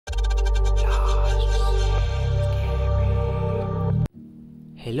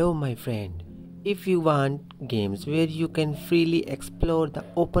Hello, my friend. If you want games where you can freely explore the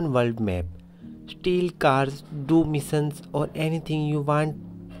open world map, steal cars, do missions, or anything you want,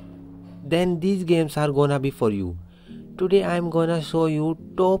 then these games are gonna be for you. Today, I'm gonna show you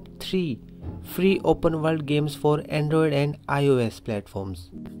top 3 free open world games for Android and iOS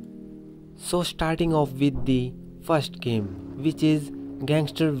platforms. So, starting off with the first game, which is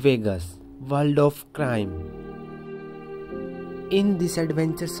Gangster Vegas World of Crime. In this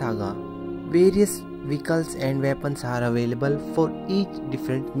adventure saga, various vehicles and weapons are available for each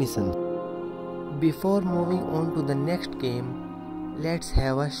different mission. Before moving on to the next game, let's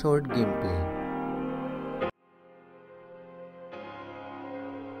have a short gameplay.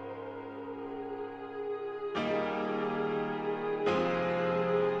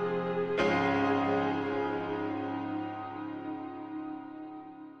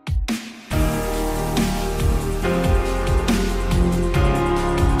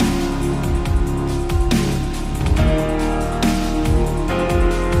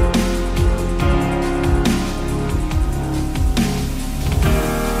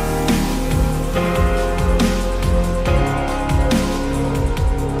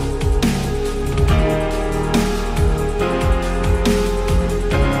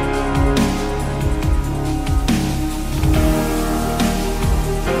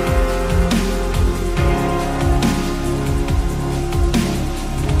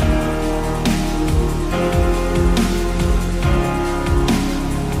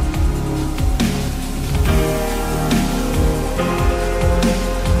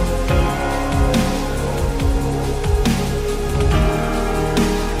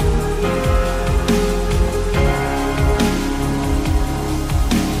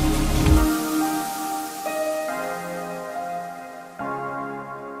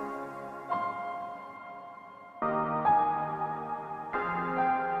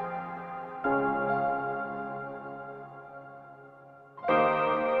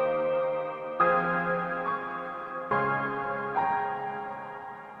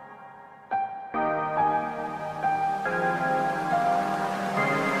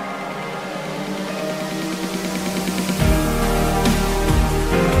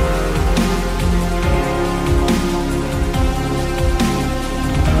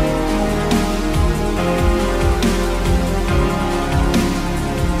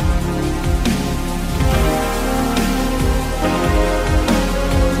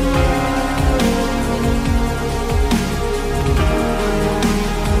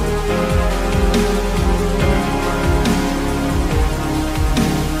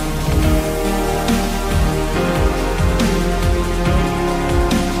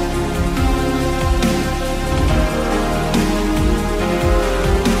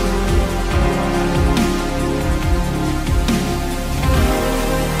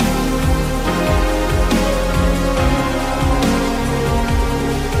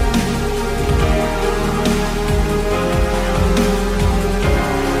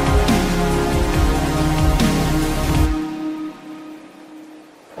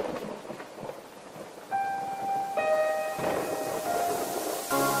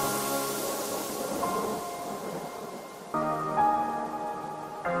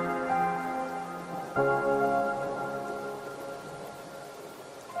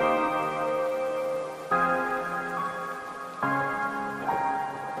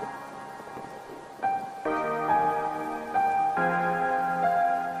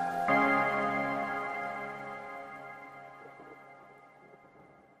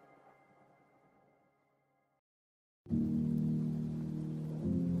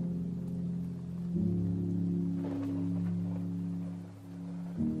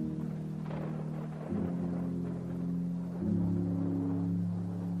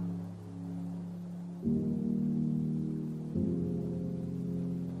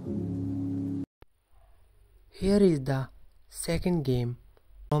 Here is the second game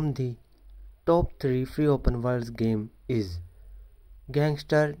from the top 3 free open world game is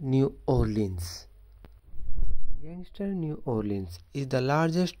Gangster New Orleans. Gangster New Orleans is the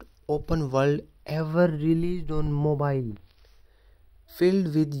largest open world ever released on mobile,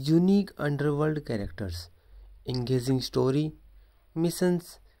 filled with unique underworld characters, engaging story,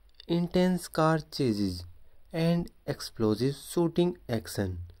 missions, intense car chases, and explosive shooting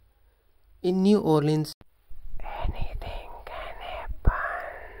action. In New Orleans, anything can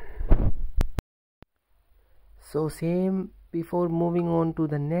happen. So before moving on to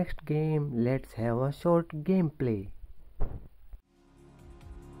the next game, let's have a short gameplay.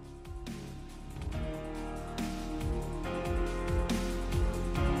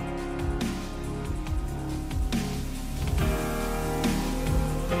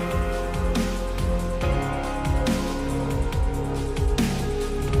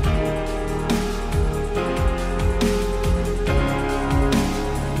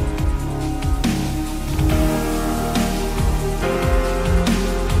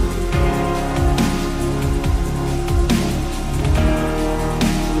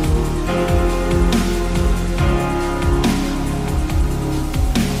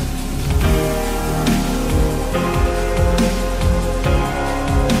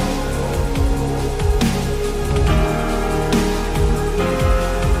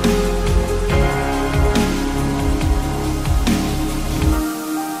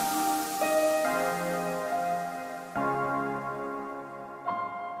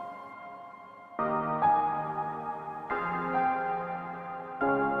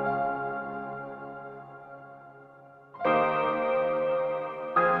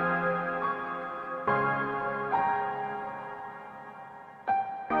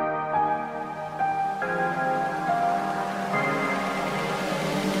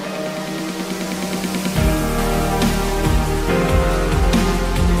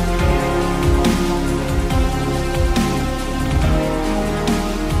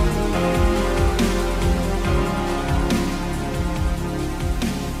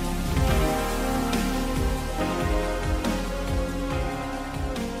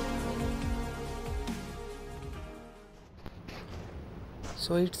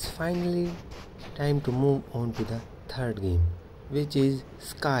 So it's finally time to move on to the third game, which is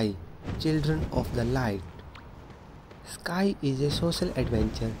Sky, Children of the Light. Sky is a social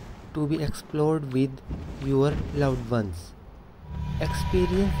adventure to be explored with your loved ones.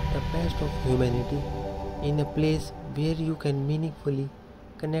 Experience the best of humanity in a place where you can meaningfully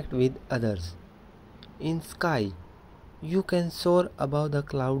connect with others. In Sky, you can soar above the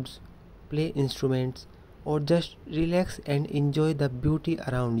clouds, play instruments, or just relax and enjoy the beauty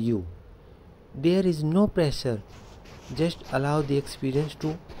around you. There is no pressure, just allow the experience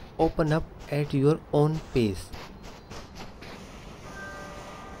to open up at your own pace.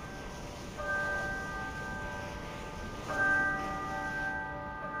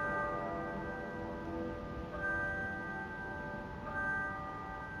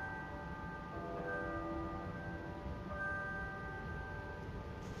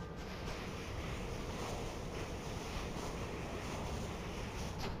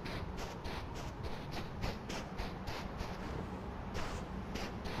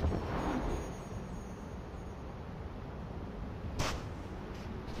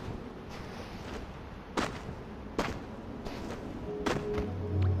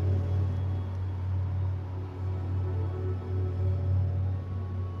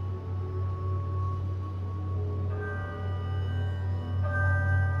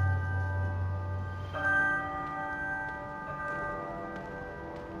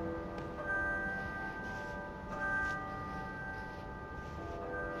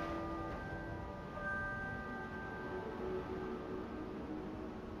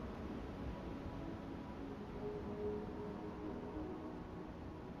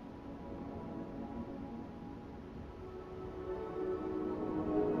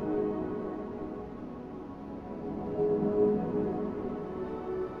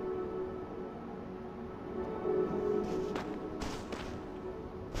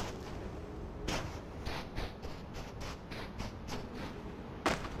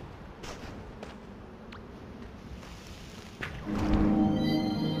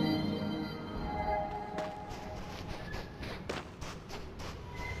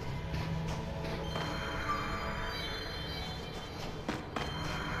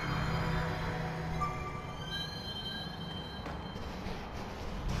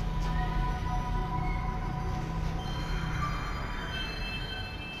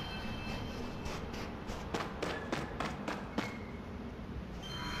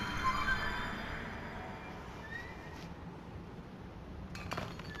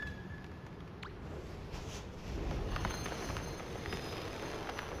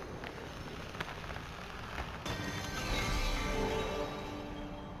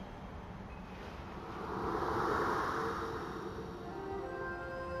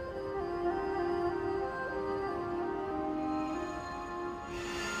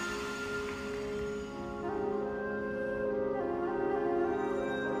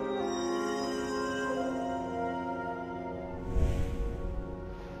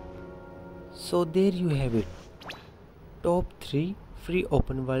 So there you have it, top 3 free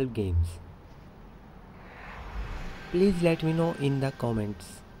open world games. Please let me know in the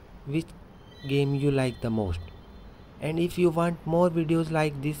comments which game you like the most. And if you want more videos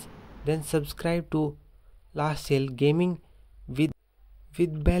like this, then subscribe to Last Sale Gaming with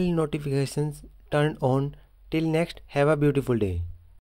bell notifications turned on. Till next, have a beautiful day.